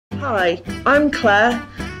Hi, I'm Claire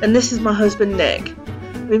and this is my husband Nick.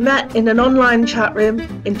 We met in an online chat room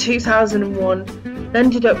in 2001 and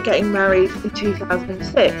ended up getting married in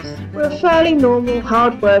 2006. We're a fairly normal,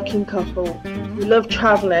 hard-working couple. We love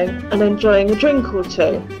travelling and enjoying a drink or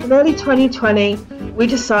two. In early 2020, we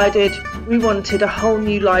decided we wanted a whole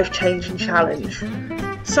new life-changing challenge.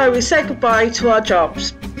 So we said goodbye to our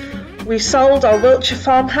jobs. We sold our Wiltshire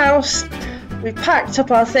farmhouse. We packed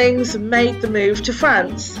up our things and made the move to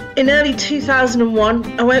France. In early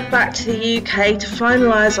 2001, I went back to the UK to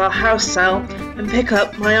finalise our house sale and pick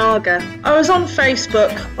up my Aga. I was on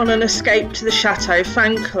Facebook on an Escape to the Chateau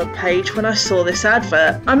fan club page when I saw this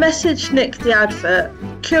advert. I messaged Nick the advert,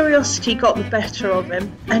 curiosity got the better of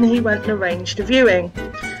him and he went and arranged a viewing.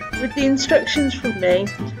 With the instructions from me,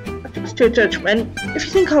 I trust your judgment. If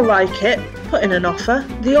you think I'll like it, put in an offer.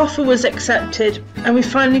 The offer was accepted and we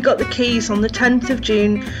finally got the keys on the 10th of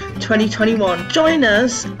June 2021. Join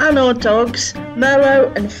us and our dogs,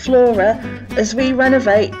 Merlo and Flora, as we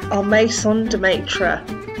renovate our Maison de Maitre.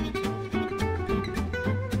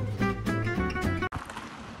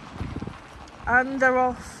 And they're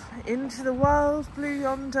off into the wild blue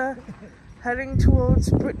yonder, heading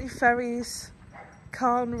towards Brittany Ferries,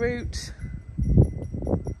 Cairn route.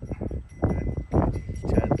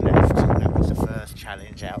 Turned left, that was the first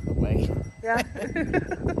challenge out the way. Yeah.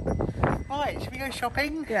 Right, should we go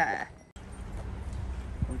shopping? Yeah.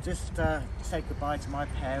 We'll just say goodbye to my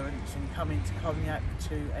parents and come into Cognac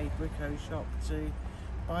to a Brico shop to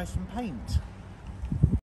buy some paint.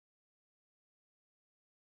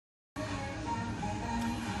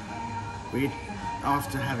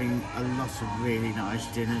 After having a lot of really nice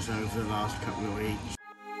dinners over the last couple of weeks,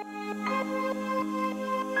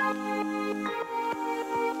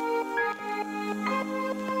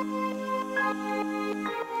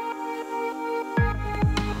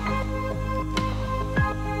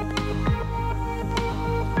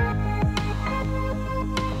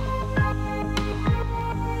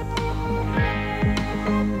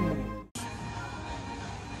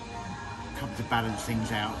 to balance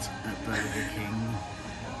things out at Burger King.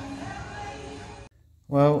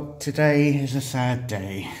 Well, today is a sad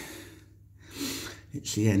day.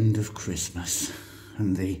 It's the end of Christmas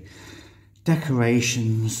and the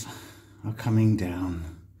decorations are coming down.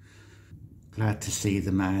 Glad to see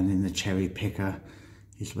the man in the cherry picker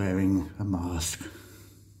is wearing a mask.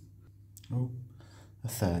 Oh, a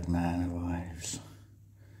third man arrives.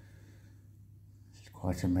 It's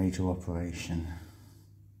quite a major operation.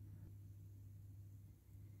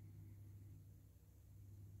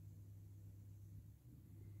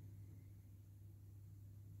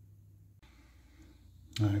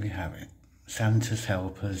 There we have it. Santa's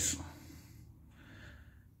helpers.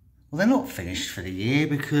 Well, they're not finished for the year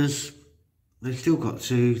because they've still got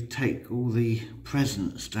to take all the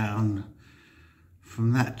presents down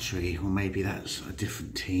from that tree, or maybe that's a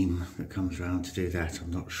different team that comes around to do that,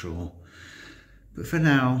 I'm not sure. But for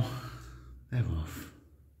now, they're off.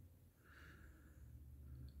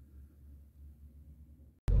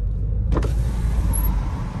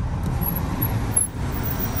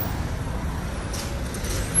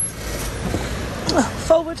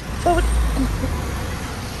 Forward, forward.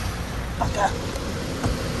 Okay.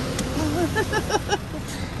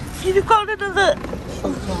 You've got another.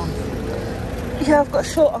 Yeah, I've got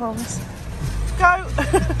short arms. Go.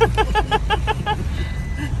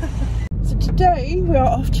 So today we are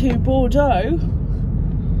off to Bordeaux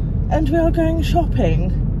and we are going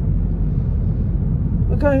shopping.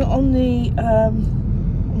 We're going on the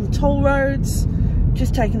toll roads,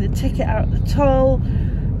 just taking the ticket out of the toll.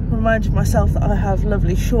 Reminded myself that I have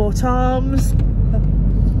lovely short arms.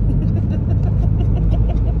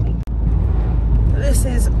 This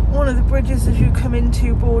is one of the bridges as you come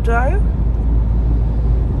into Bordeaux.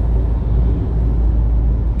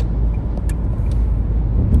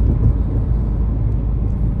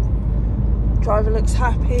 Driver looks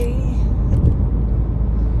happy.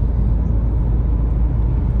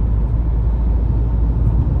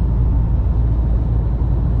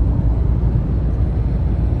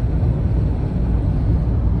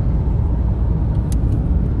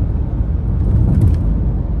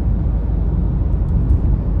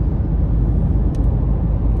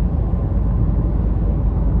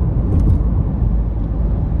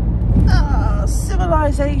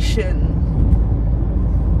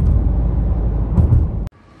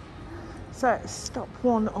 So stop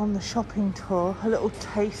one on the shopping tour, a little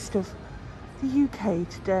taste of the UK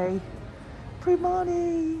today.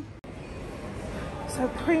 Primarni. So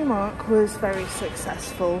Primark was very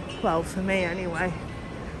successful, well for me anyway.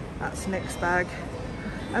 That's Nick's bag.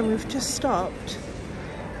 And we've just stopped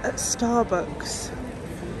at Starbucks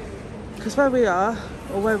because where we are,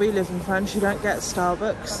 or where we live in France, you don't get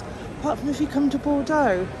Starbucks, apart from if you come to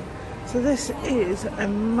Bordeaux. So this is a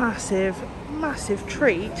massive, massive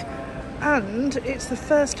treat, and it's the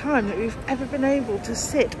first time that we've ever been able to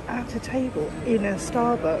sit at a table in a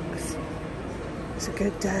Starbucks. It's a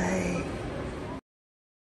good day.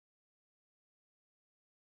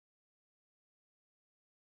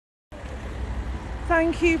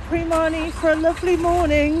 Thank you, Primarni, for a lovely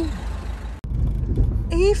morning.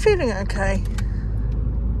 Are you feeling okay?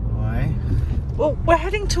 Why? Well, we're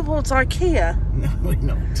heading towards IKEA. No, we're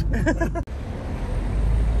not.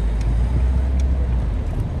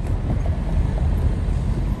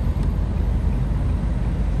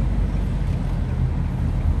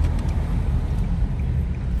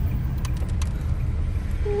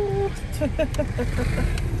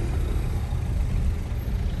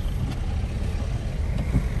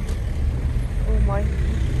 Oh my.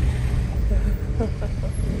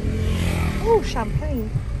 Oh, champagne.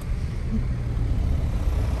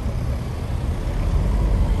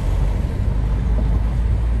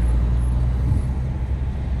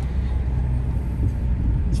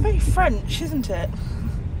 It's very French, isn't it?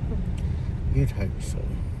 You'd hope so.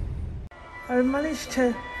 We managed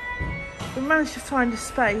to find a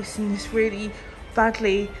space in this really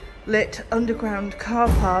badly lit underground car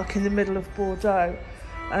park in the middle of Bordeaux,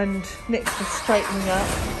 and Nick's just straightening up.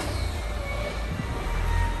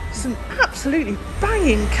 Some absolutely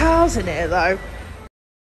banging cars in here though.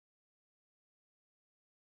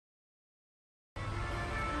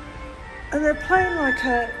 And they're playing like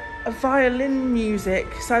a violin music,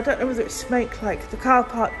 so I don't know whether it's to make like the car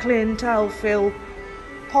park clientele feel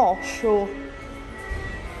posh or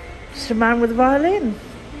just a man with a violin.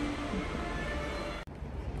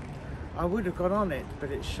 I would have gone on it,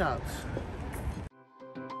 but it's shut.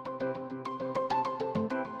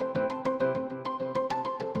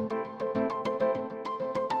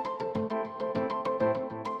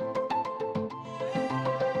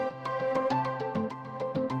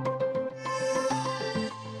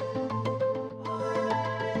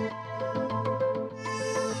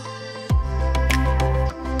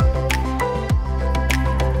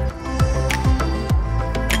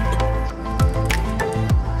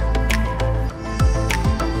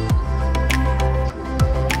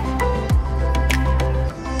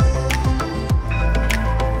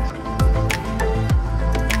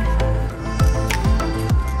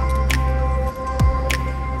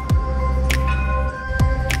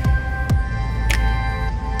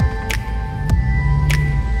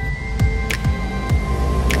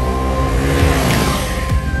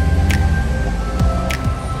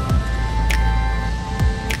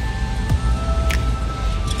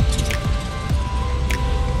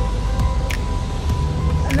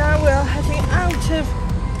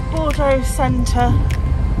 Bordeaux centre,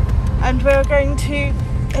 and we're going to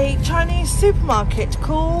a Chinese supermarket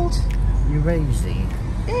called Eurazy.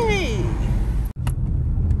 Hey,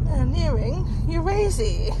 nearing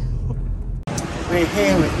Eurazy. We're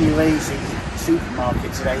here at Eurazy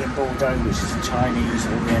supermarket today in Bordeaux, which is a Chinese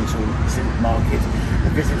oriental supermarket,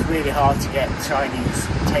 because it's really hard to get Chinese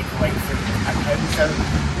takeaway food at home, so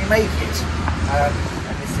we make it. And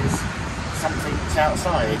this is something that's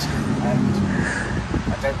outside, and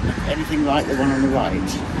I don't look anything like the one on the right,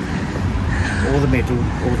 or the middle,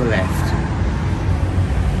 or the left.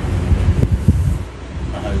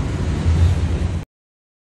 I hope.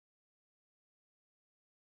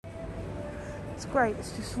 It's great,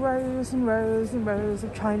 it's just rows and rows and rows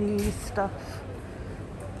of Chinese stuff.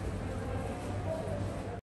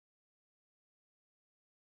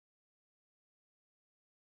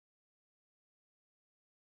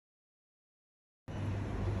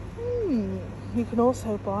 You can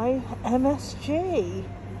also buy MSG.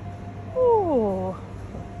 Ooh.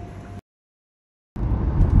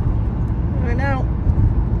 We're now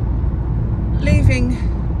leaving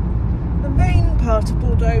the main part of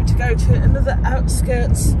Bordeaux to go to another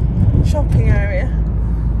outskirts shopping area,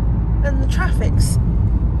 and the traffic's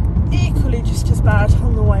equally just as bad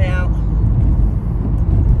on the way out.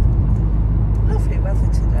 Lovely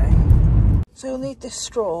weather today. So you'll need this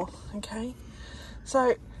straw, okay?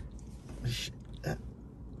 So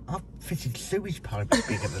I've fitted sewage pipes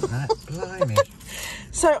bigger than that. Blimey.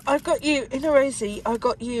 So I got you, in Eurazy, I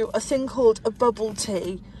got you a thing called a bubble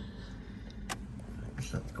tea.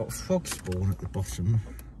 It's got frog spawn at the bottom.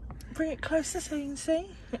 Bring it closer so you can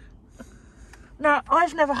see. Now,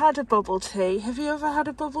 I've never had a bubble tea. Have you ever had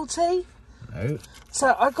a bubble tea? No.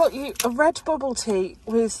 So I got you a red bubble tea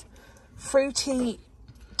with fruity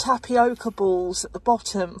tapioca balls at the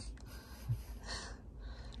bottom.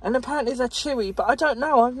 And apparently they're chewy, but I don't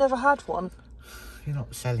know, I've never had one. You're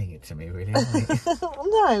not selling it to me, really, are you?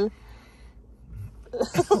 No.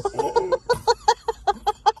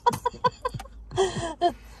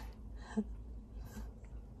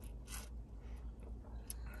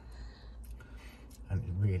 And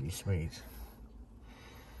it's really sweet.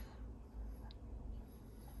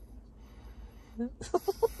 I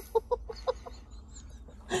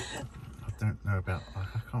don't know about... I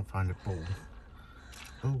can't find a ball.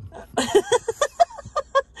 Oh.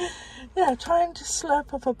 Yeah, trying to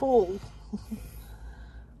slurp up a ball.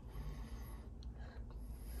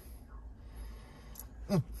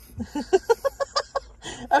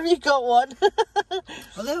 Have you got one?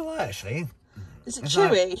 Well, there are actually. Is it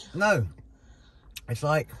chewy? Like, no. It's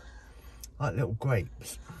like little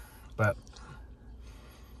grapes, but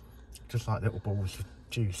just like little balls of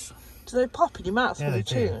juice. Do they pop in your mouth? Yeah, they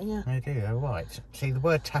do. Yeah, they do. They're right. See, the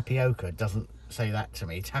word tapioca doesn't say that to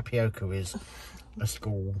me. Tapioca is a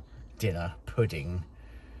school dinner pudding,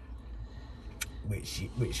 which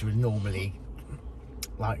was normally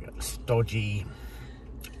like stodgy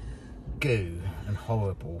goo and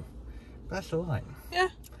horrible. But that's all right. Yeah.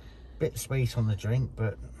 Bit sweet on the drink,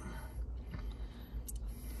 but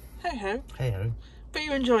hey ho. Hey ho. But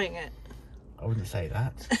you're enjoying it. I wouldn't say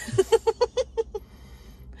that.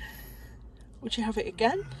 Would you have it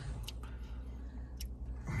again?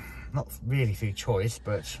 Not really through choice,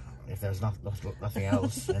 but if there's nothing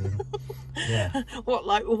else, then yeah. What,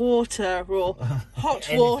 like water or hot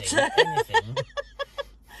anything, water? Anything.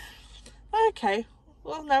 Okay,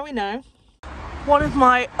 well now we know. One of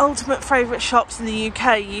my ultimate favourite shops in the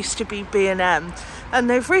UK used to be B&M, and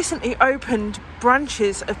they've recently opened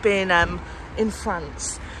branches of B&M in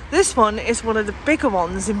France. This one is one of the bigger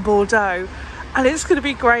ones in Bordeaux, and it's going to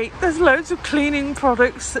be great. There's loads of cleaning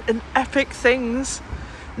products and epic things.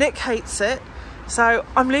 Nick hates it, so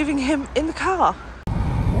I'm leaving him in the car.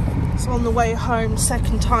 So on the way home,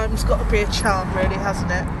 second time's got to be a charm, really,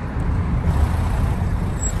 hasn't it?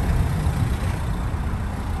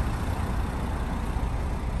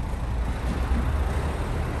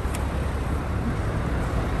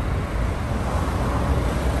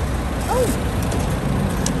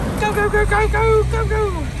 Go, go, go, go, go,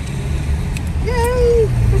 go! Yay!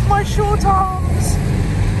 With my short arms!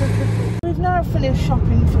 We've now finished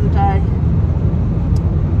shopping for the day.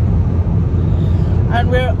 And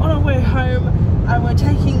we're on our way home, and we're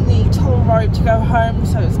taking the toll road to go home,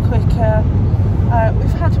 so it's quicker.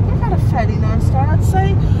 We've had a fairly nice day, I'd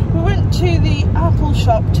say. We went to the Apple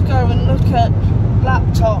shop to go and look at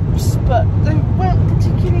laptops, but they weren't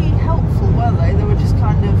particularly helpful, were they? They were just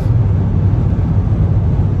kind of,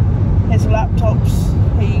 here's the laptops,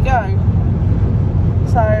 here you go.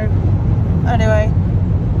 So, anyway,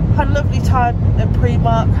 had a lovely time at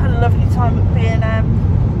Primarni, had a lovely time at B&M.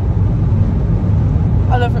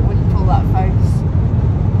 I love it when you pull that face.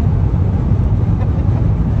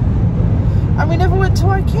 And we never went to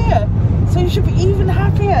IKEA, so you should be even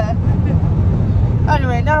happier.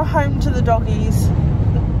 Anyway, now home to the doggies.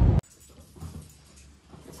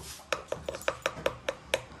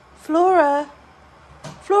 Flora,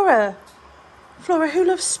 who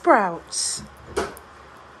loves sprouts?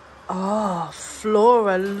 Oh,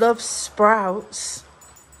 Flora loves sprouts.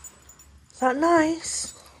 Is that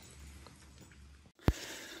nice?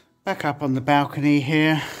 Back up on the balcony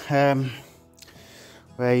here,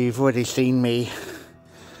 where you've already seen me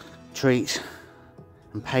treat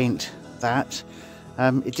and paint that.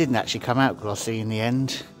 It didn't actually come out glossy in the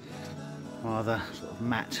end, rather sort of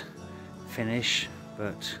matte finish,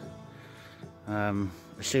 but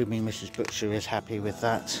assuming Mrs. Butcher is happy with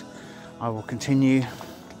that, I will continue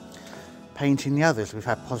painting the others. We've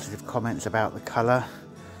had positive comments about the colour.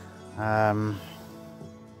 I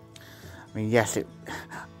mean, yes,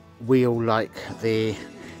 we all like the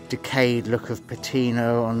decayed look of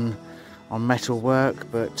patina on metal work,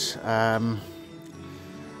 but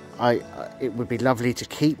it would be lovely to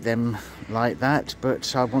keep them like that,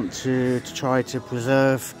 but I want to try to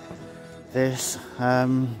preserve this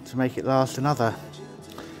to make it last another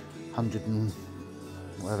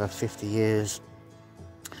 150 years.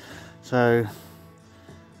 So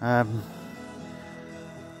I've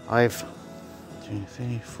 2,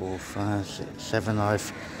 3, 4, 5, 6, 7.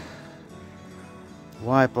 I've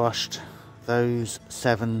wire brushed those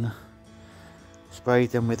 7,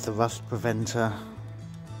 sprayed them with the rust preventer,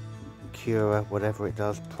 curer, whatever it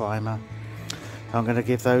does, primer. I'm going to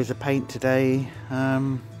give those a paint today,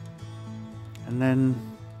 and then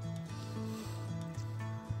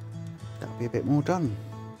that'll be a bit more done.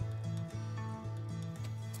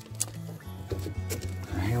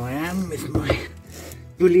 Here I am with my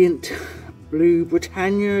brilliant blue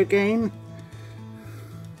Britannia again.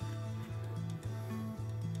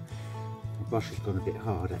 brush has gone a bit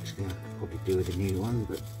hard actually. I could probably do with a new one,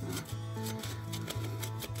 but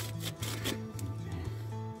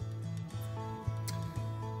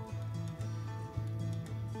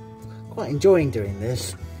quite enjoying doing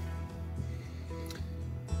this.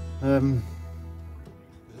 I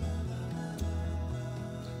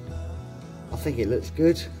think it looks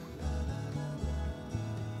good.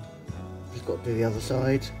 Just got to do the other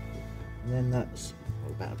side, and then that's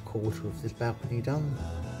about a quarter of this balcony done.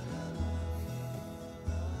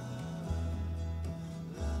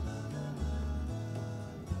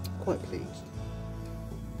 Quite pleased.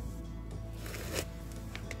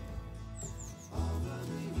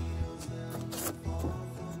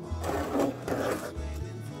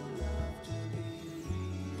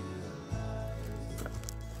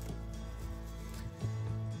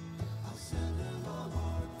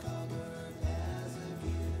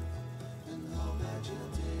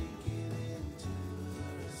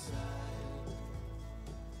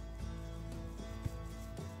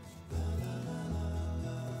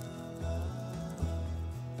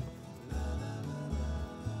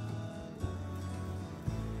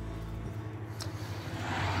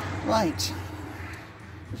 Right,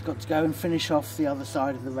 just got to go and finish off the other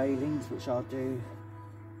side of the railings, which I'll do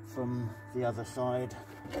from the other side.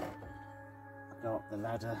 I'll go up the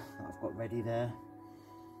ladder that I've got ready there,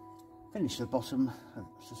 finish the bottom,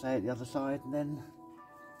 as I say, at the other side, and then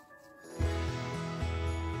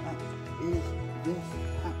that is this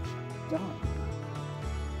patch done.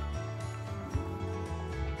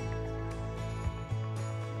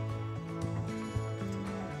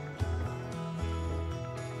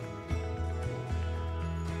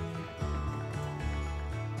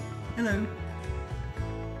 Hello.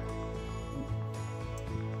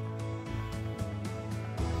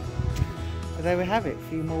 So there we have it, a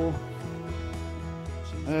few more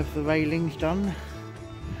of the railings done.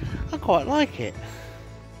 I quite like it.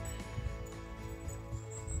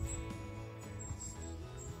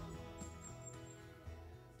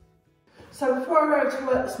 So before I go to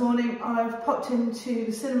work this morning, I've popped into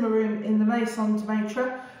the cinema room in the Maison de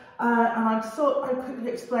Maitre, and I thought I'd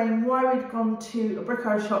quickly explain why we'd gone to a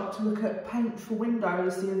brico shop to look at paint for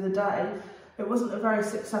windows the other day. It wasn't a very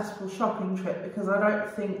successful shopping trip because I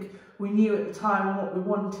don't think we knew at the time what we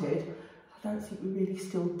wanted. I don't think we really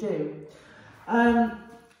still do.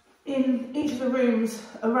 In each of the rooms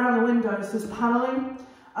around the windows there's panelling,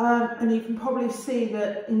 and you can probably see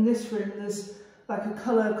that in this room there's like a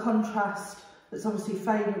colour contrast that's obviously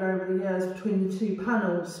faded over the years between the two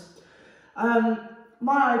panels.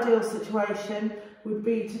 My ideal situation would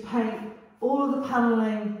be to paint all of the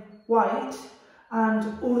panelling white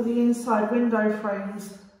and all of the inside window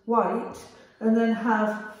frames white, and then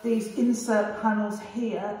have these insert panels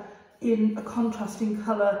here in a contrasting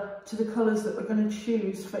colour to the colours that we're going to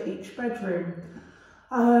choose for each bedroom.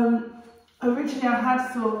 Originally I had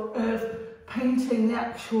thought of painting the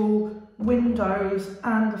actual windows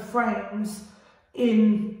and the frames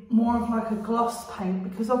in more of like a gloss paint,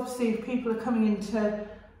 because obviously if people are coming into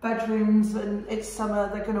bedrooms and it's summer,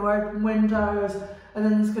 they're going to open windows and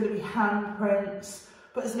then there's going to be handprints.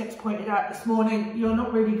 But as Nick's pointed out this morning, you're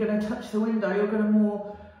not really going to touch the window, you're going to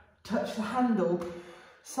more touch the handle.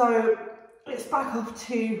 So it's back off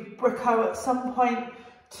to Brico at some point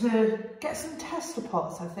to get some tester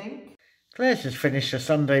pots, I think. Claire's just finished a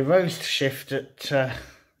Sunday roast shift at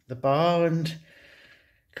the bar, and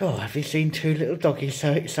God, have you seen two little doggies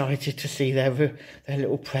so excited to see their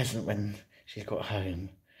little present when she's got home?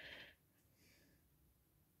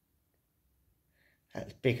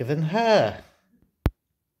 That's bigger than her.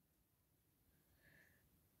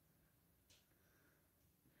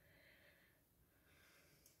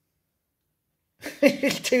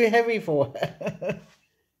 It's too heavy for her.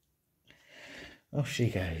 Off she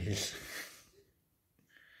goes.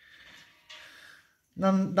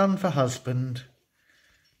 None for husband.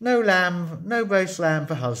 No lamb, no roast lamb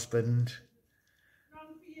for husband.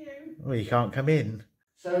 None for you. Well, you can't come in.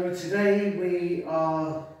 So today we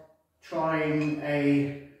are trying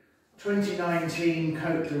a 2019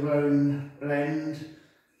 Côte de Rhône blend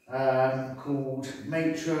called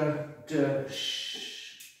Maitre de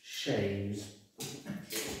Chaise.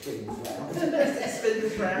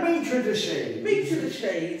 Maitre de Chaise. Maitre de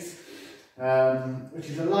Chaise. Which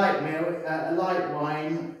is a light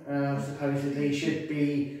wine, supposedly should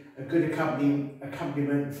be a good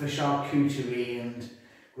accompaniment for charcuterie and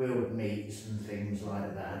grilled meats and things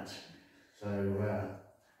like that. So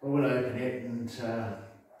we'll open it and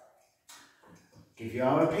give you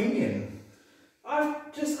our opinion.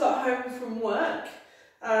 I've just got home from work.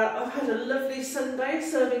 I've had a lovely Sunday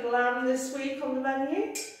serving lamb this week on the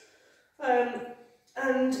menu.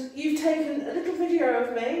 And you've taken a little video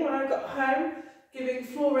of me when I got home, giving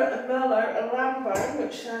Flora and Merlot a lamb bone,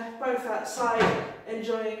 which they're both outside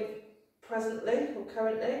enjoying presently or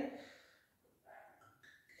currently.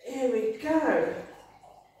 Here we go.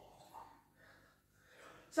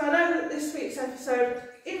 So I know that this week's episode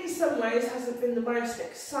in some ways hasn't been the most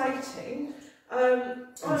exciting.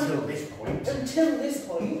 Until this point. Until this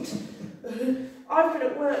point. I've been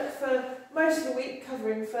at work for most of the week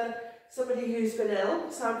covering for somebody who's been ill,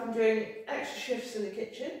 so I've been doing extra shifts in the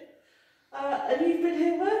kitchen. And you've been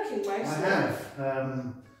here working most of it. I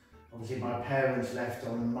have. Obviously my parents left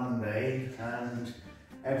on Monday, and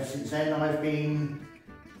ever since then I've been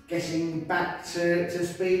getting back to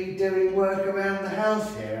speed doing work around the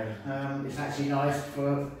house here. It's actually nice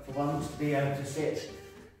for once to be able to sit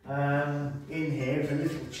in here. It's a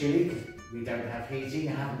little chilly. We don't have heating,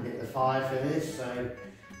 I haven't lit the fire for this, so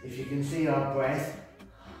if you can see our breath,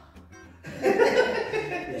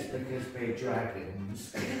 it's because we're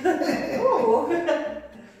dragons. Oh,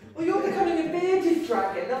 well, you're becoming a bearded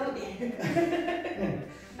dragon, aren't you?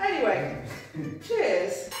 Anyway,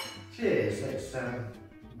 cheers. Cheers. Let's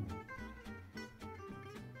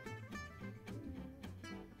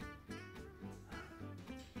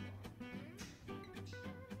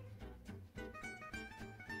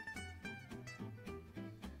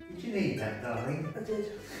Did you need that, darling? I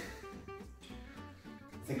did. I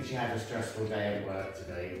think she had a stressful day at work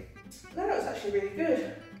today. No, it was actually really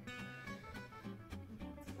good.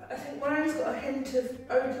 I think mine's got a hint of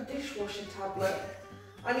old dishwasher tablet.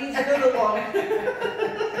 I need another one.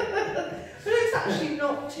 But it's actually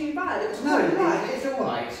not too bad. It's No, quite light. it's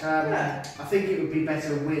alright. Yeah. I think it would be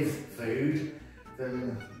better with food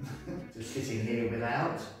than just sitting here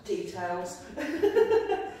without. Details.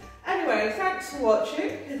 Anyway, thanks for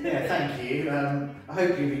watching. Yeah, thank you. I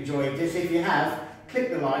hope you've enjoyed this. If you have,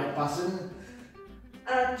 click the like button.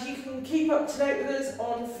 And you can keep up to date with us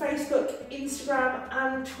on Facebook, Instagram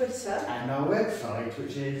and Twitter. And our website,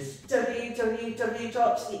 which is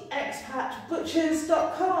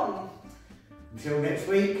www.theexpatbutchers.com. Until next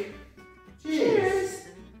week, cheers. Cheers.